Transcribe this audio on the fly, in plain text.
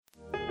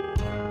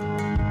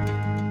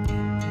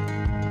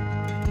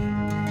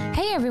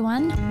Hey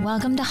everyone,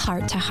 welcome to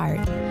Heart,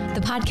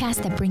 the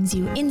podcast that brings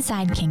you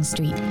inside King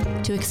Street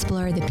to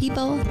explore the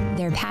people,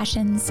 their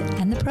passions,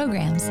 and the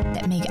programs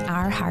that make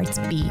our hearts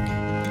beat.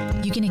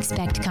 You can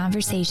expect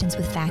conversations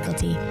with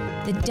faculty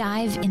that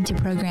dive into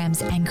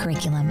programs and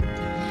curriculum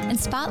and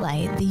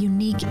spotlight the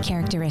unique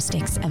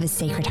characteristics of a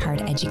Sacred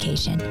Heart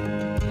education.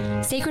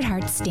 Sacred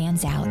Heart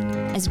stands out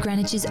as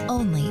Greenwich's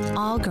only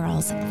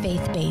all-girls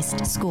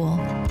faith-based school.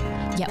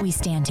 Yet we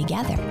stand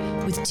together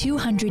with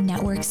 200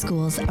 network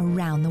schools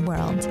around the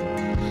world.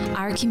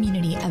 Our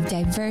community of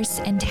diverse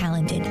and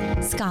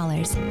talented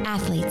scholars,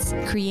 athletes,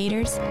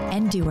 creators,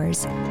 and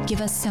doers give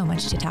us so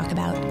much to talk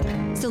about.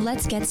 So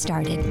let's get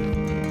started.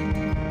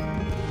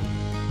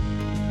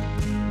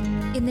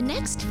 In the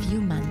next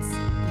few months,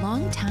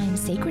 longtime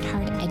Sacred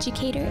Heart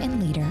educator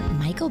and leader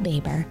Michael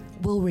Baber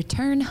will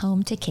return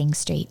home to King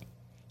Street.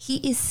 He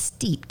is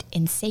steeped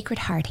in Sacred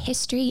Heart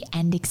history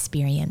and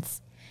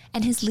experience,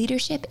 and his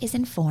leadership is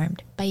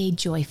informed by a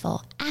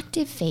joyful,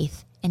 active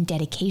faith and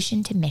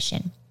dedication to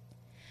mission.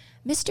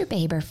 Mr.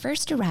 Baber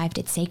first arrived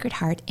at Sacred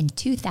Heart in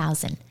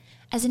 2000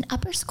 as an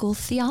upper school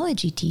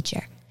theology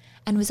teacher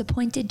and was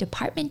appointed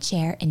department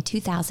chair in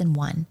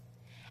 2001.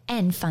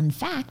 And fun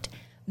fact,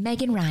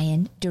 Megan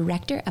Ryan,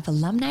 Director of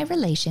Alumni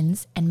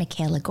Relations, and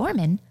Michaela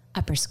Gorman,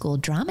 upper school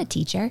drama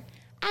teacher,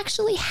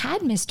 actually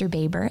had Mr.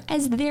 Baber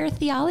as their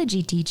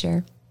theology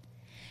teacher.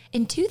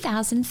 In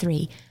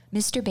 2003,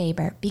 Mr.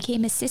 Baber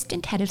became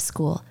assistant head of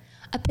school,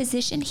 a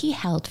position he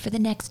held for the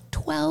next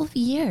 12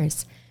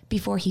 years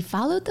before he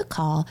followed the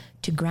call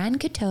to Grand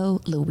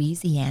Coteau,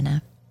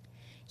 Louisiana.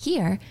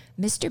 Here,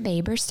 Mr.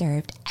 Baber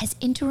served as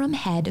interim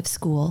head of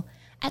school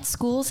at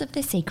Schools of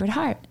the Sacred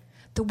Heart,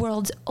 the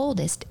world's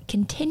oldest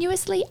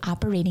continuously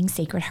operating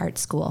Sacred Heart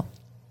school.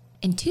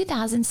 In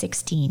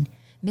 2016,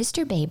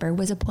 Mr. Baber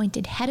was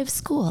appointed head of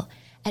school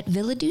at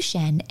Villa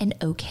Duchesne and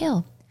Oak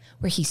Hill,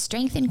 where he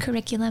strengthened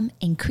curriculum,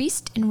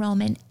 increased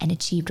enrollment, and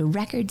achieved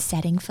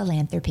record-setting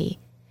philanthropy.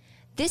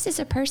 This is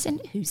a person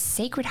whose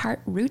Sacred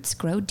Heart roots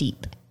grow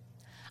deep.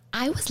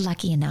 I was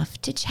lucky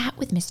enough to chat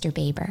with Mr.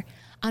 Baber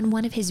on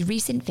one of his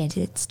recent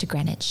visits to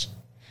Greenwich.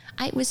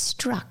 I was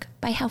struck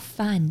by how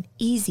fun,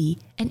 easy,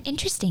 and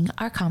interesting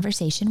our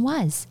conversation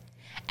was,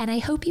 and I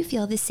hope you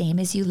feel the same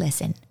as you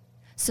listen.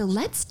 So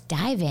let's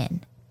dive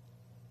in.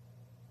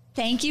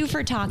 Thank you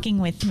for talking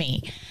with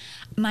me.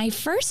 My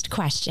first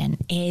question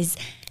is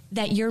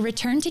that your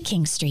return to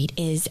King Street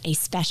is a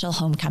special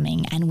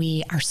homecoming, and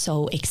we are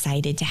so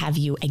excited to have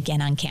you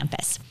again on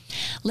campus.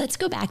 Let's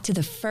go back to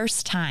the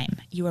first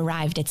time you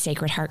arrived at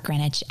Sacred Heart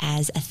Greenwich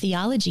as a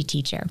theology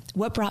teacher.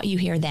 What brought you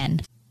here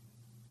then?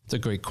 It's a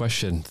great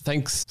question.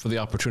 Thanks for the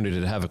opportunity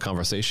to have a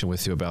conversation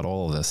with you about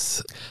all of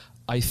this.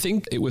 I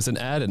think it was an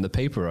ad in the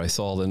paper I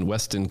saw in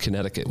Weston,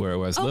 Connecticut, where I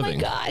was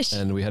living. Oh my gosh.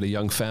 And we had a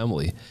young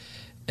family.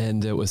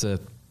 And it was a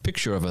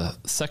picture of a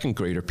second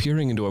grader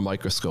peering into a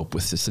microscope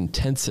with this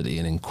intensity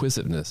and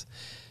inquisitiveness.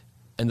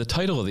 And the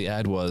title of the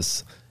ad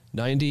was,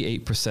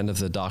 98% of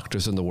the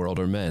doctors in the world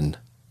are men.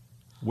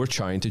 We're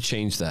trying to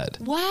change that.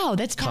 Wow,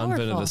 that's powerful.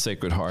 Convent of the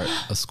Sacred Heart,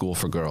 a school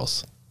for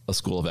girls, a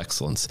school of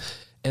excellence.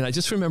 And I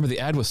just remember the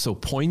ad was so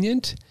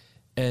poignant,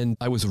 and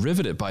I was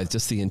riveted by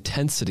just the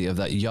intensity of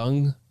that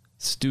young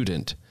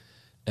student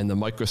and the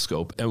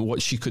microscope and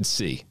what she could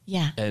see.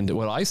 Yeah. And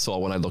what I saw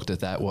when I looked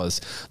at that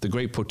was the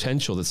great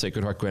potential that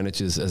Sacred Heart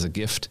Greenwich is as a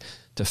gift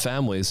to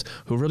families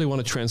who really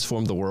want to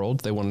transform the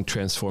world. They want to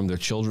transform their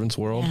children's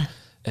world. Yeah.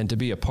 And to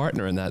be a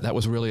partner in that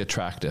was really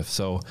attractive.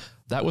 So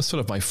that was sort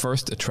of my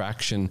first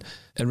attraction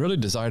and really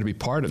desire to be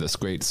part of this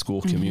great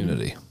school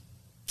community.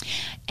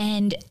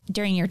 And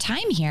during your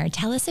time here,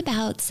 tell us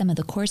about some of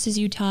the courses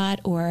you taught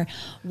or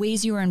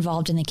ways you were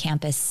involved in the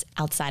campus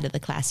outside of the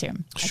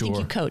classroom. Sure. I think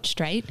you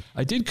coached, right?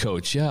 I did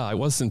coach, yeah. I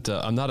wasn't,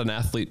 I'm not an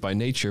athlete by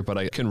nature, but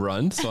I can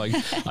run. So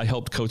I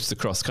helped coach the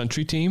cross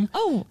country team.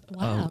 Oh,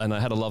 wow. And I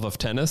had a love of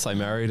tennis. I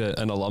married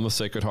an alum of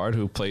Sacred Heart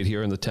who played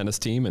here in the tennis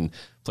team and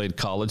played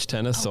college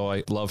tennis. Oh. So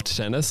I loved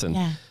tennis and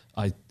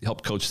I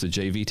helped coach the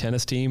JV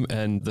tennis team.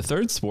 And the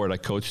third sport I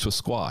coached was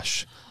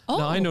squash. Oh.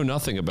 Now, I know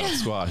nothing about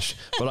squash,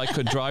 but I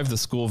could drive the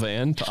school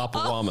van to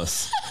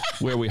Appoquamus,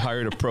 where we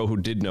hired a pro who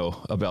did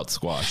know about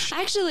squash.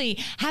 Actually,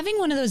 having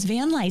one of those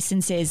van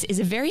licenses is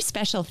a very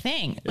special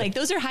thing. Yeah. Like,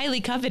 those are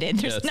highly coveted.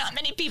 There's not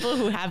many people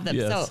who have them.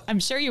 Yes. So I'm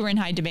sure you were in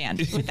high demand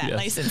with that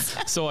license.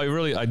 So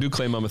I do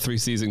claim I'm a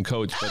 3-season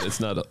coach, but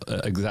it's not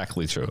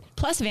exactly true.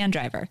 Plus van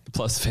driver.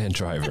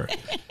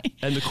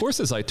 And the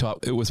courses I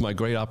taught, it was my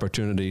great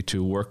opportunity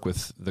to work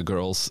with the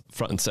girls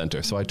front and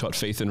center. So I taught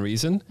Faith and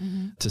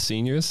Reason to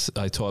seniors.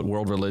 I taught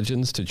World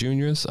Religions to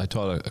juniors. I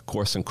taught a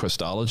course in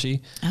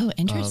Christology. Oh,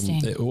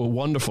 interesting.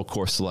 Wonderful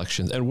course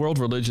selections. And World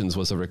Religions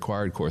was a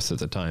required course at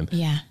the time.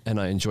 Yeah.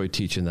 And I enjoyed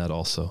teaching that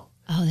also.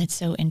 Oh, that's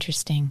so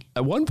interesting.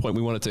 At one point,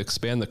 we wanted to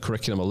expand the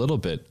curriculum a little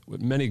bit.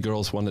 Many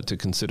girls wanted to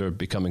consider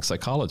becoming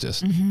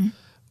psychologists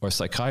or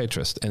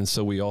psychiatrists. And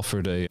so we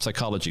offered a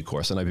psychology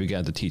course, and I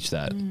began to teach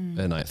that.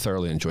 And I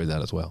thoroughly enjoyed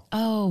that as well.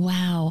 Oh,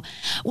 wow.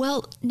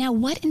 Well, now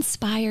what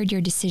inspired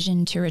your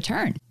decision to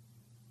return?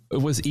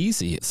 It was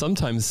easy.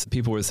 Sometimes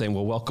people were saying,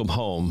 well, welcome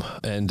home.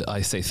 And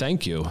I say,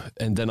 thank you.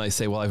 And then I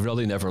say, well, I've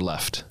really never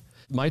left.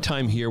 My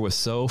time here was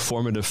so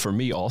formative for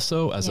me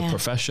also as a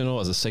professional,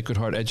 as a Sacred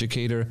Heart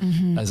educator,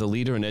 as a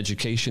leader in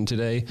education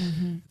today.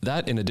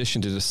 That, in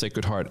addition to the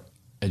Sacred Heart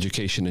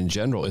education in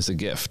general, is a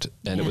gift.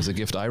 And it was a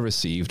gift I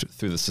received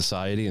through the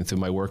society and through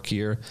my work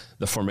here.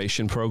 The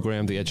formation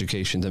program, the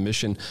education, the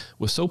mission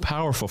was so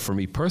powerful for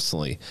me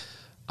personally.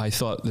 I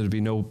thought there'd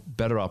be no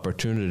better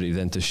opportunity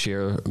than to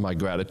share my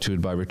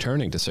gratitude by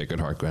returning to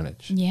Sacred Heart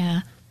Greenwich.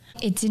 Yeah.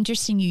 It's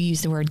interesting you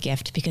use the word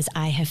gift, because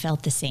I have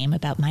felt the same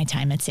about my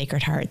time at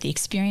Sacred Heart. The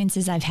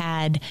experiences I've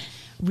had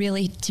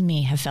really, to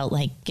me, have felt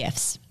like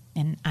gifts.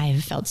 And I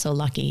have felt so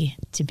lucky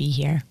to be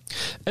here.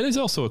 And it's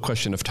also a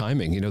question of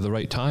timing, the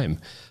right time.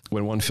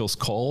 When one feels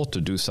called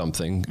to do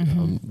something,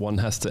 one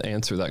has to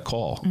answer that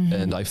call.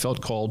 And I felt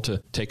called to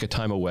take a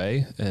time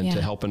away and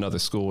to help another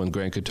school in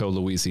Grand Coteau,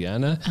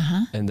 Louisiana,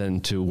 and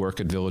then to work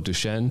at Villa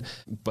Duchesne.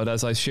 But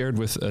as I shared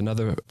with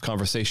another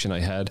conversation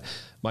I had,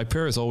 my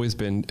prayer has always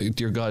been,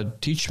 dear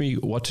God, teach me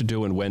what to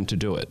do and when to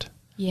do it.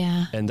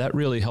 Yeah. And that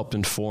really helped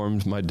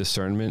inform my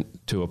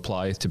discernment to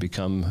apply to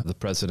become the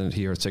president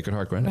here at Sacred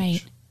Heart Greenwich.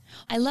 Right.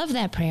 I love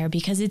that prayer,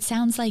 because it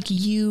sounds like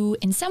you,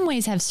 in some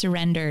ways, have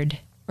surrendered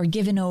or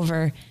given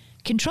over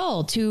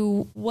control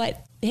to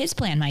what his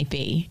plan might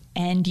be.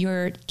 And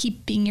you're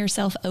keeping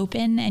yourself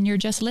open and you're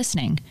just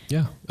listening.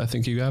 Yeah, I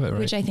think you have it right.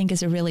 Which I think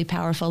is a really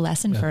powerful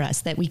lesson for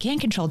us, that we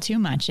can't control too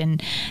much.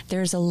 And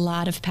there's a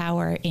lot of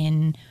power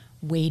in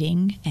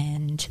waiting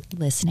and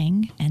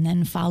listening and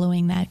then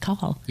following that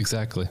call.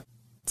 Exactly.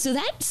 So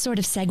that sort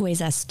of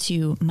segues us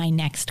to my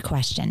next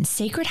question.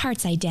 Sacred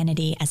Heart's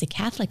identity as a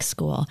Catholic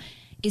school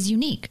is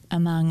unique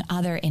among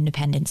other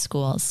independent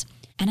schools.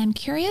 And I'm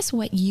curious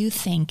what you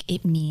think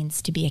it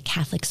means to be a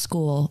Catholic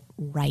school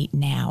right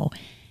now,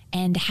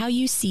 and how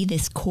you see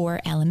this core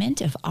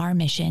element of our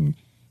mission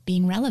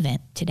being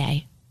relevant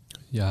today.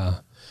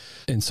 Yeah.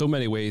 In so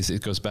many ways,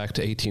 it goes back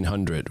to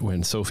 1800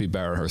 when Sophie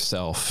Barra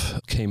herself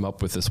came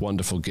up with this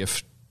wonderful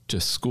gift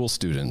to school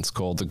students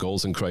called the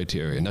Goals and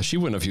Criteria. Now, she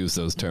wouldn't have used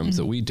those terms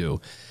that we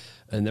do.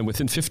 And then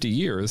within 50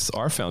 years,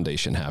 our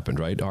foundation happened,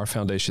 right? Our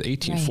foundation,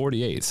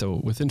 1848. Right.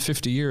 So within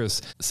 50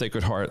 years,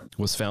 Sacred Heart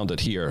was founded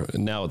here.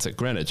 Now it's at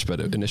Greenwich, but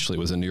it initially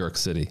was in New York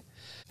City.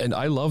 And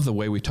I love the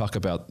way we talk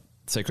about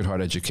Sacred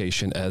Heart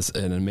education as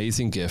an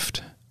amazing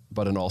gift,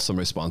 but an awesome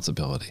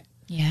responsibility.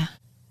 Yeah.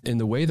 In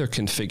the way they're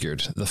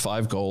configured, the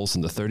 5 goals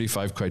and the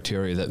 35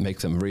 criteria that make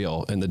them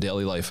real in the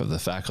daily life of the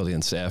faculty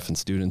and staff and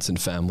students and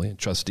family and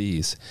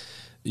trustees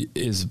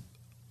is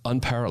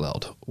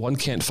unparalleled. One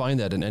can't find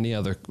that in any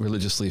other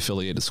religiously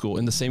affiliated school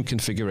in the same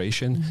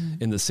configuration,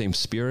 in the same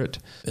spirit,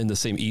 in the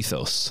same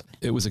ethos.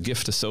 It was a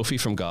gift to Sophie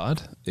from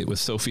God. It was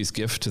Sophie's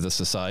gift to the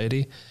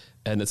society,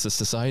 and it's the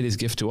society's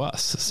gift to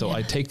us. So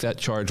I take that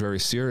charge very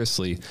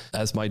seriously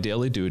as my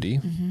daily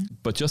duty,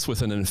 but just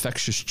with an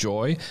infectious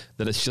joy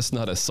that it's just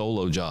not a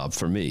solo job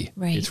for me.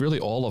 Right. It's really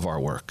all of our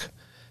work.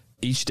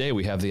 Each day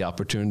we have the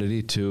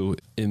opportunity to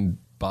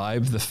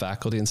imbibe the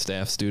faculty and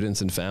staff,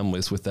 students and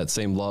families with that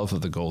same love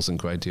of the goals and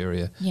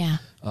criteria. Yeah.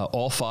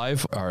 All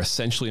 5 are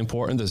essentially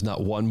important. There's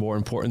not one more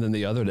important than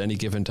the other at any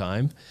given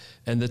time.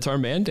 And it's our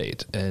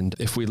mandate. And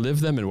if we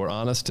live them and we're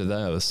honest to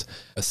those,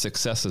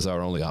 success is our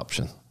only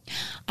option.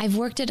 I've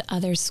worked at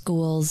other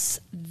schools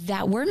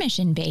that were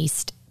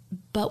mission-based,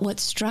 but what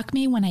struck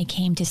me when I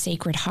came to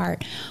Sacred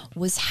Heart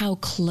was how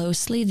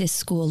closely this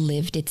school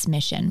lived its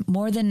mission,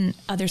 more than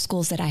other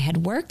schools that I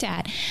had worked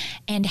at,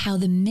 and how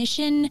the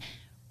mission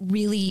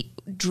really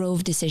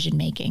drove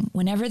decision-making.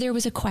 Whenever there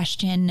was a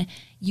question,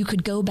 you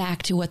could go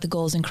back to what the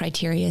goals and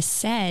criteria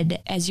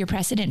said as your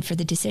precedent for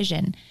the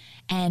decision.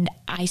 And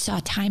I saw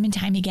time and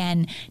time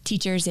again,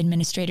 teachers,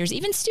 administrators,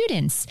 even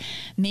students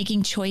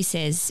making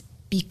choices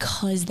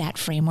because that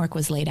framework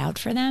was laid out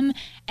for them.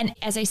 And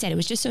as I said, it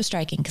was just so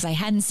striking because I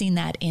hadn't seen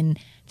that in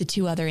the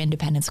 2 other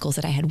independent schools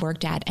that I had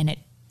worked at, and it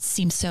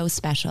seemed so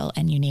special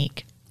and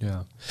unique.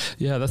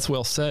 Yeah, that's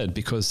well said,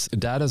 because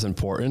data is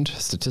important,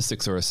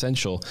 statistics are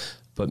essential,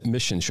 but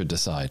mission should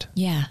decide.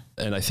 Yeah.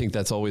 And I think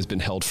that's always been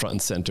held front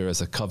and center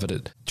as a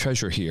coveted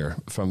treasure here,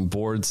 from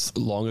boards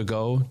long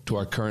ago to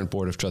our current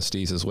board of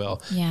trustees as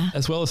well. Yeah.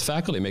 As well as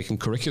faculty making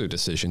curricular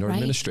decisions, or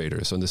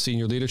administrators on the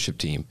senior leadership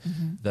team.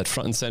 That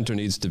front and center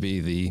needs to be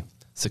the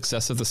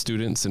success of the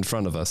students in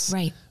front of us,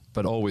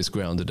 but always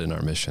grounded in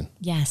our mission.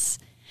 Yes.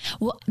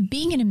 Well,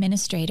 being an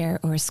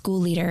administrator or a school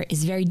leader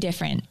is very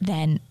different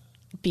than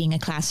being a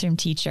classroom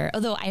teacher,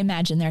 although I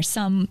imagine there are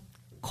some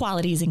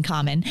qualities in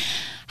common.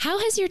 How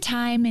has your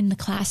time in the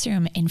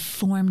classroom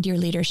informed your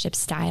leadership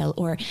style?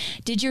 Or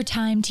did your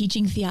time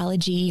teaching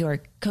theology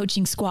or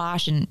coaching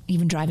squash and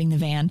even driving the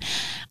van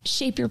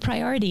shape your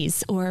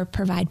priorities or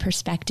provide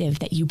perspective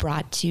that you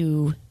brought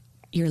to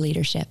your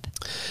leadership.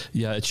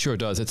 Yeah, it sure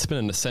does. It's been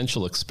an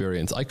essential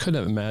experience. I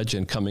couldn't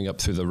imagine coming up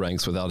through the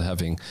ranks without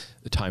having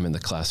the time in the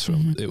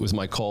classroom. It was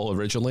my call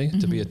originally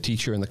to be a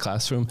teacher in the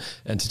classroom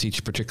and to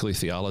teach particularly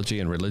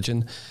theology and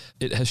religion.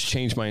 It has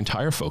changed my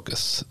entire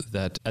focus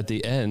that at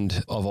the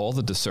end of all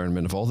the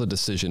discernment, of all the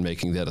decision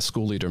making that a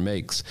school leader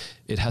makes,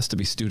 it has to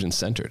be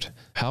student-centered.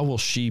 How will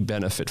she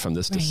benefit from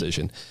this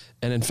decision?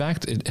 And in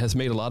fact, it has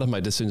made a lot of my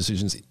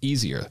decisions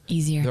easier.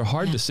 They're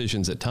hard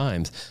decisions at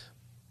times.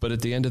 But at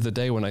the end of the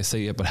day, when I say,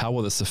 yeah, but how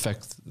will this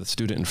affect the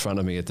student in front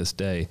of me at this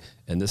day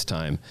and this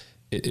time,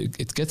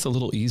 it gets a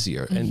little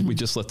easier, and we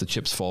just let the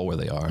chips fall where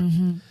they are.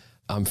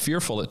 I'm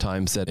fearful at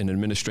times that in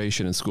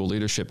administration and school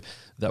leadership,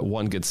 that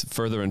one gets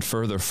further and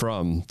further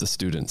from the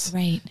students.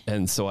 Right.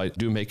 And so I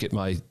do make it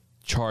my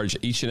charge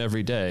each and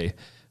every day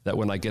that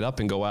when I get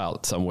up and go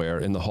out somewhere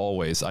in the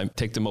hallways, I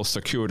take the most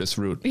circuitous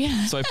route.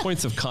 Yeah. So I have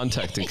points of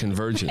contact and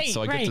convergence.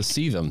 I get to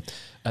see them.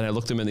 And I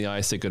look them in the eye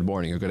and say, good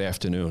morning or good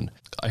afternoon.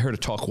 I heard a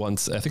talk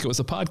once, I think it was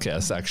a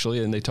podcast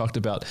actually, and they talked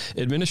about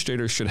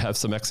administrators should have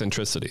some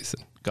eccentricities.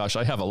 Gosh,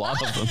 I have a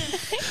lot of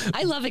them.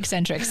 I love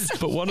eccentrics.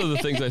 But one of the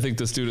things I think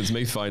the students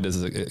may find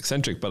as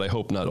eccentric, but I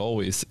hope not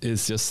always,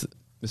 is just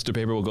Mr.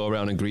 Baber will go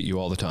around and greet you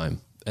all the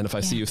time. And if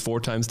I see you 4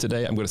 times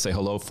today, I'm going to say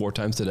hello 4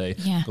 times today.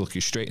 Yeah. Look you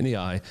straight in the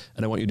eye,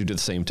 and I want you to do the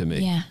same to me.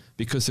 Yeah.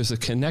 Because there's a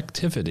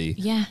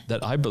connectivity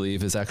that I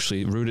believe is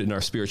actually rooted in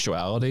our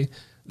spirituality,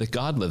 that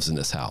God lives in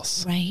this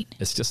house. Right.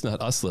 It's just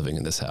not us living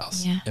in this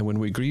house. Yeah. And when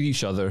we greet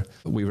each other,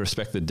 we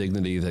respect the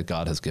dignity that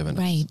God has given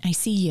us. Right. I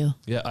see you.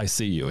 Yeah, I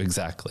see you.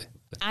 Exactly.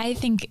 I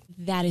think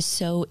that is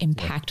so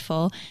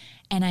impactful.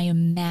 And I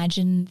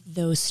imagine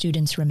those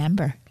students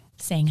remember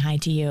saying hi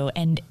to you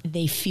and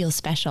they feel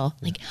special.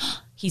 Like,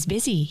 oh, he's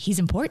busy. He's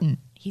important.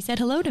 He said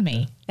hello to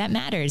me. That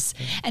matters.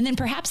 And then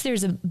perhaps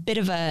there's a bit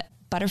of a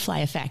butterfly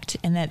effect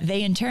and that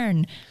they in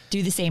turn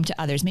do the same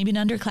to others, maybe an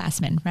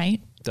underclassman,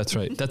 right? That's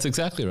right. That's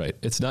exactly right.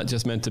 It's not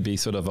just meant to be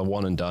sort of a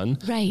one and done,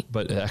 right?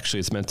 But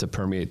actually it's meant to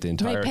permeate the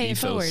entire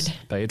ethos,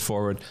 pay it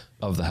forward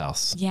of the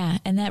house. Yeah.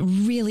 And that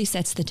really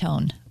sets the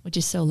tone, which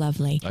is so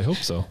lovely. I hope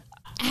so.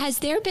 Has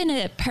there been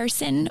a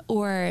person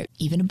or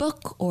even a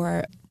book,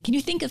 or can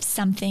you think of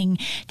something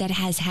that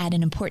has had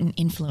an important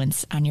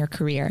influence on your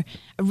career?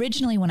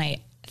 Originally, when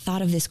I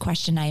thought of this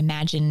question, I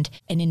imagined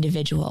an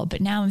individual,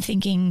 but now I'm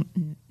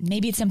thinking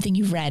maybe it's something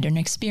you've read or an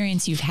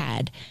experience you've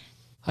had.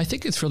 I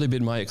think it's really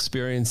been my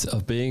experience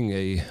of being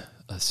a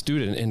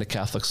student in a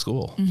Catholic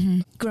school.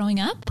 Growing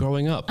up?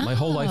 Growing up. My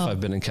whole life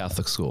I've been in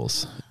Catholic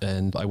schools,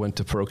 and I went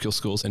to parochial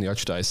schools in the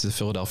Archdiocese of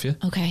Philadelphia.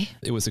 Okay.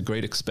 It was a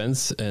great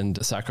expense and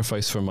a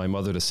sacrifice for my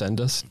mother to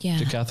send us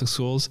to Catholic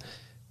schools,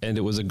 and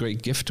it was a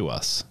great gift to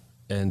us.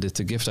 And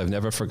it's a gift I've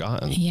never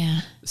forgotten.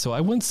 Yeah. So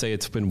I wouldn't say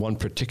it's been one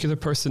particular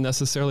person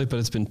necessarily, but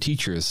it's been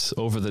teachers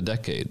over the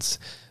decades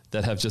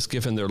that have just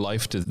given their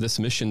life to this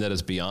mission that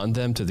is beyond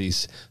them, to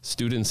these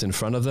students in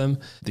front of them.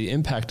 The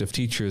impact of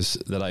teachers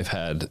that I've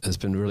had has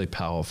been really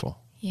powerful.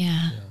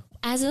 Yeah.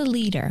 As a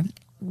leader,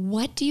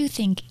 what do you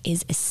think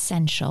is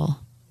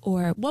essential,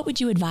 or what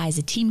would you advise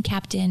a team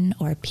captain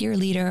or a peer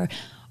leader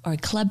or a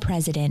club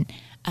president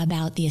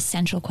about the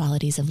essential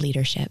qualities of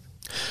leadership?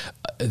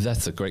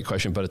 That's a great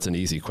question, but it's an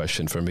easy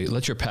question for me.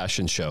 Let your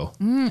passion show.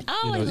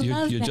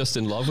 You're just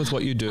in love with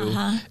what you do,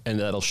 and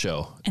that'll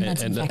show.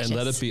 And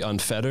let it be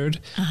unfettered,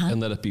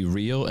 and let it be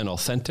real and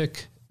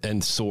authentic,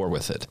 and soar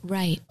with it.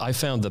 Right. I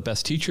found the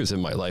best teachers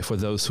in my life were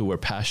those who were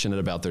passionate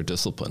about their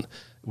discipline,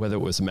 whether it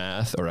was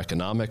math or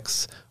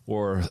economics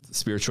or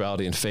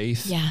spirituality and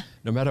faith. Yeah.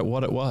 No matter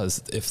what it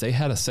was, if they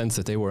had a sense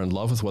that they were in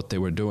love with what they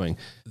were doing,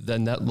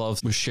 then that love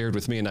was shared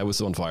with me, and I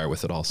was on fire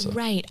with it also.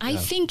 Right. Yeah. I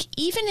think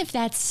even if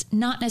that's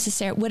not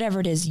necessarily, whatever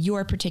it is,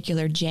 your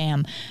particular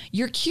jam,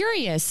 you're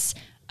curious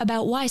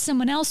about why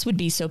someone else would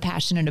be so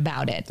passionate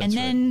about it. That's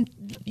and then,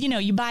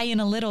 you buy in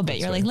a little bit.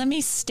 You're like, let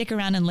me stick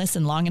around and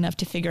listen long enough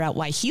to figure out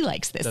why he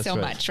likes this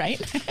much,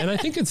 right? And I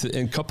think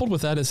and coupled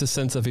with that is a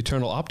sense of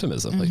eternal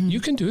optimism. Like, you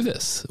can do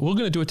this. We're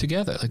going to do it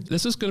together. Like,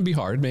 this is going to be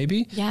hard,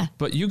 maybe. Yeah.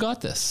 But you got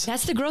this.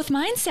 That's the growth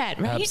mindset,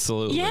 right?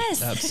 Absolutely.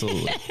 Yes.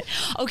 Absolutely.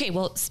 Okay.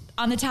 Well,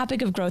 on the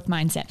topic of growth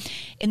mindset,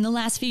 in the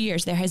last few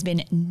years, there has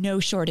been no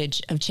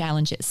shortage of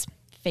challenges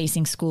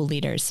facing school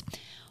leaders.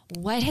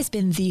 What has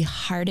been the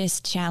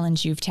hardest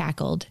challenge you've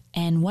tackled,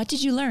 and what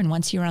did you learn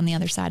once you were on the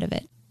other side of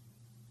it?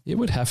 It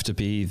would have to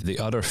be the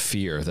utter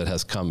fear that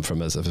has come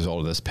from as a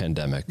result of this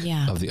pandemic,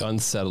 of the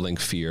unsettling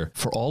fear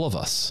for all of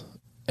us.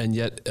 And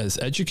yet, as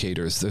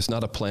educators, there's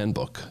not a plan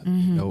book.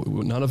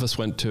 None of us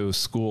went to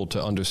school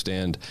to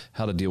understand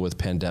how to deal with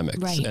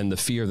pandemics and the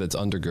fear that's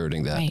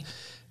undergirding that.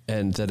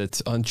 And that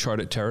it's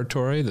uncharted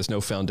territory, there's no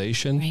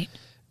foundation. Right.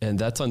 And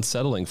that's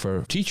unsettling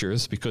for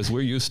teachers because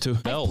we're used to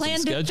bells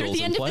and schedules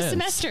and plans. Through the end of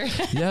the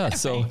semester.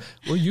 So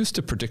we're used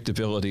to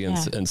predictability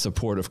and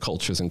supportive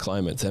cultures and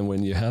climates. And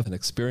when you have an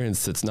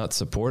experience that's not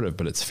supportive,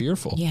 but it's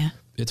fearful,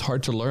 it's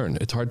hard to learn.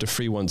 It's hard to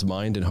free one's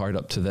mind and heart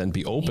up to then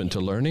be open to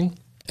learning.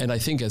 And I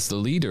think as the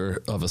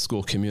leader of a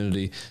school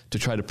community, to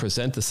try to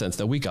present the sense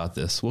that we got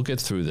this, we'll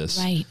get through this.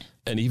 Right.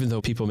 And even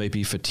though people may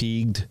be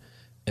fatigued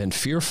and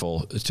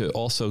fearful, to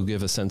also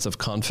give a sense of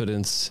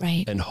confidence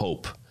and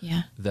hope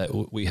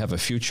that we have a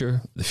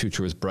future. The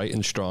future is bright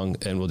and strong,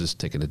 and we'll just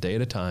take it a day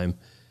at a time.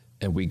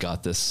 And we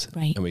got this,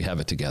 and we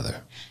have it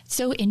together.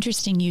 So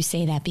interesting you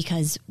say that,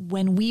 because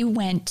when we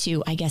went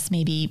to, I guess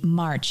maybe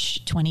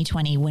March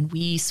 2020, when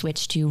we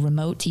switched to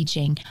remote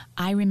teaching,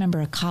 I remember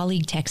a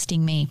colleague texting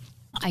me,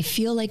 I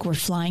feel like we're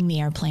flying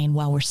the airplane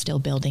while we're still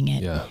building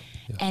it. Yeah.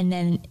 And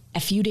then a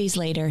few days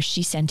later,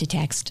 she sent a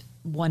text,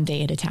 one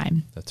day at a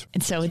time.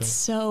 And so it's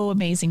so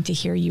amazing to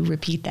hear you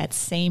repeat that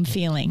same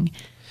feeling.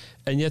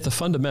 And yet the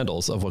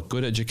fundamentals of what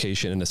good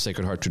education in the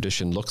Sacred Heart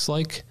tradition looks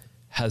like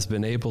has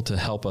been able to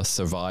help us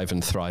survive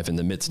and thrive in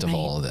the midst of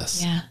all of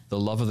this. Yeah. The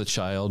love of the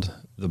child,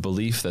 the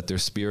belief that their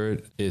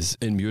spirit is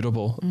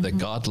immutable, that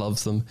God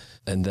loves them,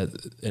 and that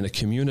in a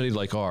community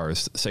like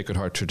ours, Sacred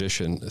Heart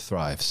tradition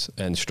thrives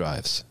and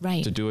strives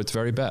to do its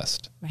very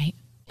best. Right.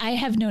 I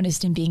have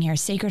noticed in being here,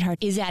 Sacred Heart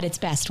is at its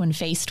best when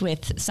faced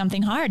with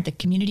something hard. The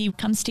community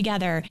comes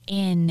together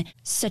in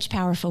such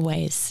powerful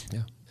ways.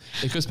 Yeah.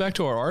 It goes back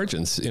to our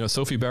origins. You know,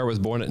 Sophie Barr was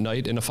born at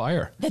night in a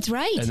fire. That's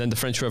right. And then the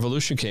French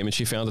Revolution came and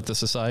she founded the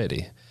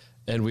society.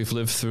 And we've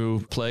lived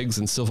through plagues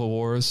and civil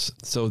wars.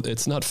 So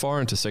it's not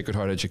foreign to Sacred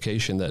Heart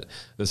education that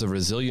there's a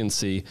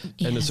resiliency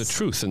and there's a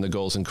truth in the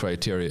goals and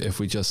criteria if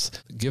we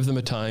just give them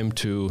a time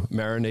to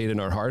marinate in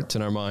our hearts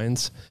and our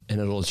minds, and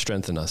it'll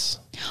strengthen us.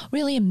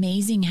 Really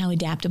amazing how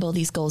adaptable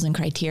these goals and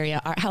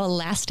criteria are, how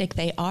elastic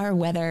they are,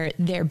 whether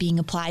they're being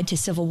applied to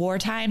Civil War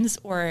times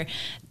or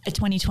a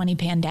 2020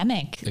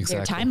 pandemic. Exactly.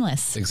 They're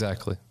timeless.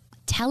 Exactly.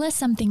 Tell us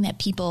something that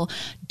people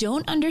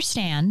don't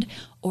understand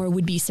or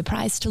would be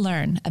surprised to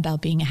learn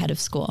about being a head of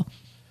school.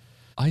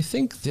 I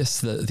think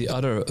the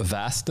utter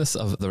vastness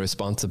of the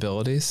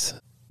responsibilities,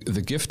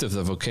 the gift of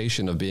the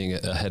vocation of being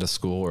a head of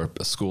school or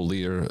a school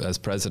leader as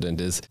president,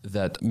 is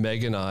that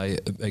Meg and I,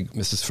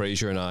 Mrs.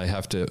 Frazier and I,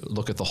 have to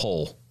look at the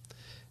whole.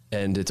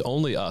 And it's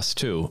only us,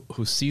 too,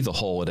 who see the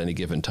whole at any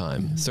given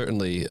time.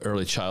 Certainly,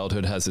 early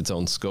childhood has its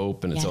own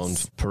scope and its own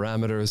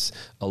parameters.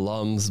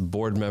 Alums,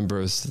 board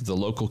members, the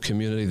local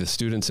community, the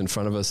students in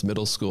front of us,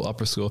 middle school,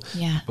 upper school.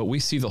 But we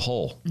see the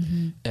whole.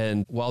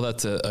 And while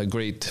that's a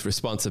great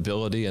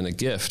responsibility and a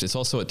gift, it's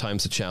also at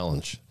times a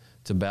challenge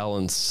to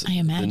balance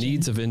the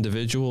needs of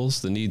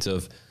individuals, the needs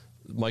of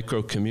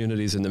micro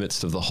communities in the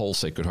midst of the whole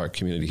Sacred Heart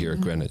community here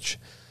at Greenwich.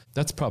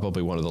 That's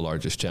probably one of the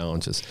largest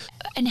challenges.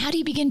 And how do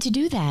you begin to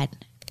do that?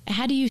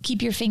 How do you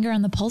keep your finger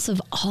on the pulse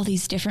of all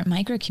these different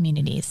micro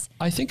communities?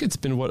 I think it's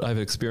been what I've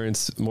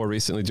experienced more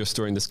recently just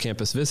during this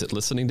campus visit,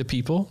 listening to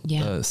people,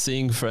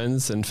 seeing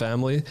friends and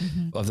family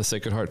of the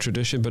Sacred Heart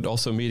tradition, but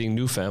also meeting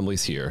new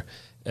families here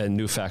and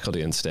new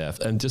faculty and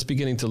staff, and just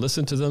beginning to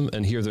listen to them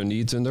and hear their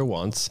needs and their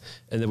wants.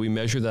 And then we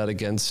measure that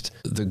against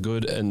the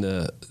good and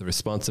the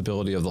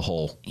responsibility of the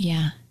whole.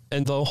 Yeah.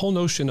 And the whole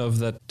notion of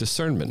that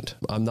discernment.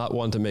 I'm not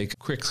one to make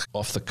quick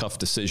off-the-cuff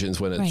decisions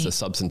when it's a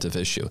substantive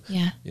issue.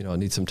 You know, I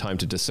need some time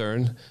to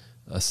discern.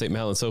 St.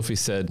 Madeline Sophie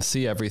said,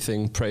 see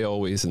everything, pray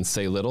always, and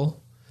say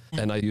little.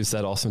 And I use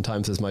that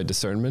oftentimes as my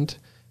discernment.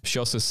 She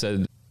also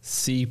said,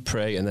 see,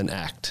 pray, and then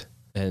act.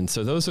 And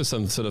so those are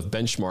some sort of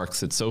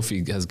benchmarks that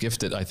Sophie has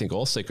gifted, I think,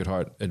 all Sacred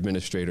Heart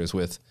administrators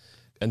with.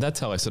 And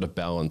that's how I sort of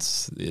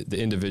balance the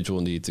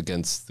individual needs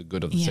against the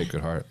good of the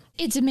Sacred Heart.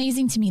 It's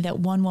amazing to me that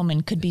one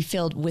woman could be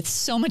filled with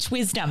so much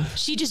wisdom.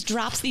 She just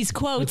drops these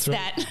quotes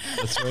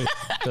That's right.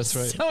 That's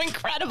right. So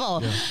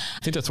incredible. Yeah. I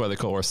think that's why they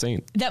call her a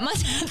saint.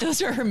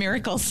 Those are her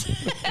miracles.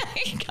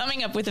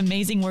 Coming up with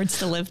amazing words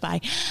to live by.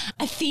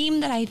 A theme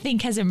that I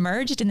think has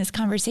emerged in this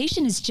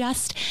conversation is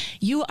just,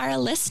 you are a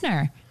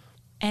listener.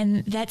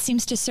 And that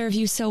seems to serve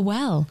you so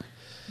well.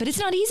 But it's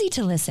not easy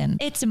to listen.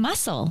 It's a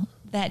muscle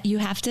that you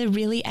have to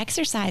really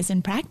exercise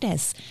and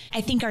practice. I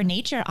think our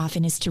nature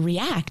often is to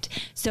react.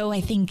 So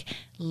I think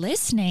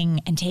listening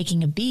and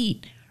taking a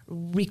beat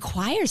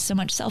requires so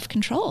much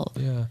self-control.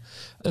 Yeah,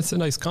 that's a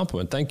nice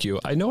compliment. Thank you.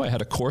 I know I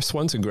had a course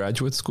once in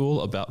graduate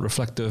school about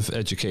reflective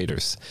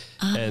educators.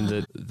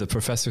 And the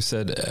professor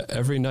said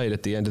every night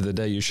at the end of the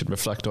day, you should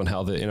reflect on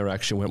how the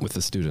interaction went with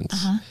the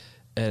students.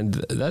 And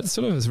that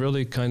sort of is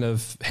really kind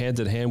of hand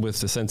in hand with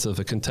the sense of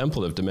a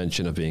contemplative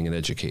dimension of being an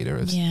educator.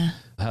 It's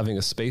having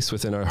a space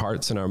within our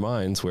hearts and our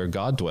minds where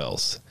God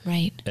dwells.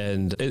 Right.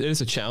 And it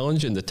is a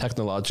challenge in the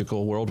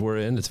technological world we're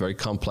in. It's very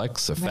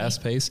complex,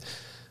 fast paced.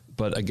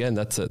 But again,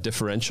 that's a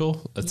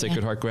differential at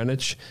Sacred Heart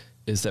Greenwich,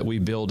 is that we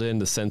build in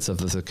the sense of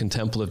there's a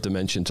contemplative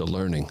dimension to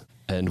learning.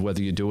 And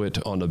whether you do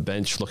it on a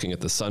bench looking at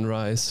the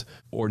sunrise,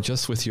 or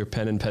just with your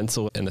pen and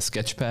pencil and a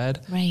sketch pad,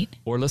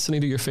 or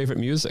listening to your favorite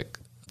music.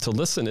 To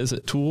listen is a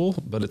tool,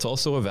 but it's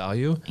also a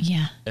value.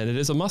 Yeah. And it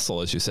is a muscle,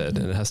 as you said,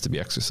 and it has to be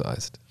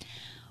exercised.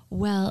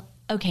 Well,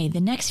 okay,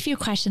 the next few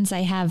questions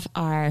I have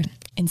are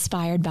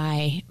inspired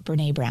by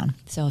Brene Brown.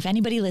 So if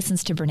anybody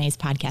listens to Brene's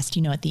podcast,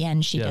 you know at the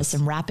end she does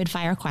some rapid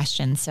fire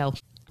questions. So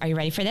are you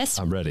ready for this?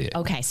 I'm ready.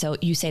 Okay, so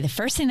you say the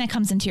first thing that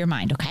comes into your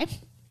mind, okay?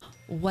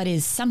 What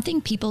is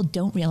something people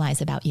don't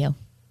realize about you?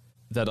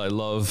 That I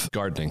love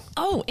gardening.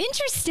 Oh,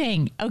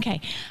 interesting.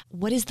 Okay.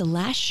 What is the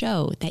last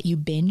show that you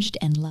binged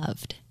and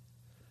loved?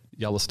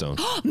 Yellowstone.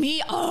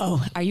 Me?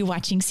 Oh, are you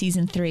watching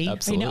season 3?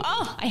 Absolutely.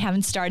 I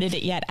haven't started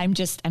it yet. I'm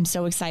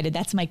so excited.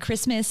 That's my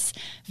Christmas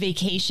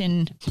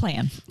vacation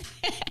plan.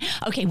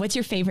 Okay, what's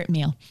your favorite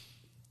meal?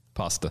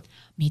 Pasta.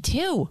 Me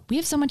too. We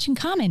have so much in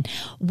common.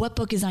 What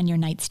book is on your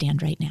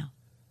nightstand right now?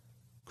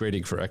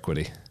 Grading for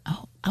Equity.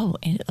 Oh,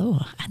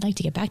 I'd like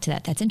to get back to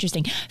that. That's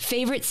interesting.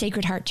 Favorite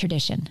Sacred Heart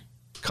tradition?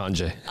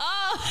 Canje.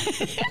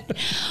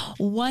 Oh,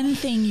 one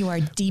thing you are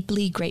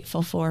deeply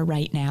grateful for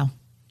right now?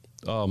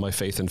 Oh, my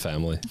faith and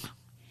family.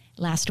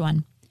 Last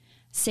one.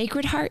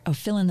 Sacred Heart,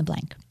 fill in the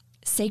blank.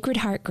 Sacred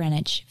Heart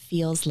Greenwich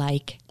feels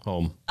like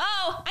home.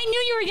 Oh, I knew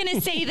you were going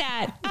to say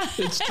that.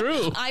 It's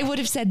true. I would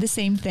have said the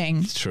same thing.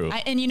 It's true.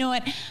 And you know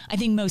what? I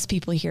think most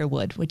people here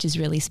would, which is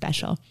really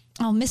special.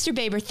 Oh, Mr.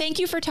 Baber, thank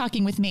you for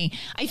talking with me.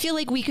 I feel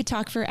like we could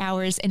talk for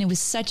hours, and it was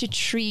such a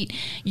treat.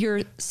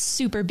 You're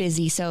super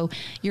busy, so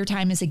your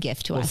time is a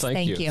gift to us.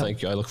 Thank you.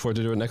 Thank you. I look forward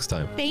to doing it next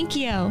time. Thank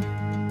you.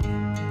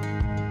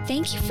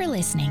 Thank you for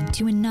listening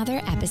to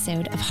another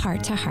episode of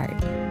Heart to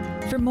Heart.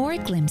 For more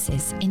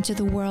glimpses into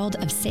the world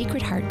of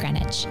Sacred Heart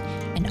Greenwich,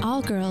 an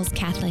all-girls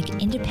Catholic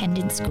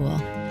independent school,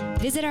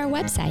 visit our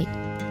website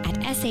at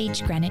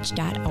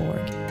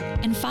shgreenwich.org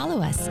and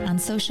follow us on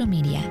social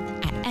media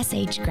at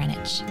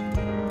shgreenwich.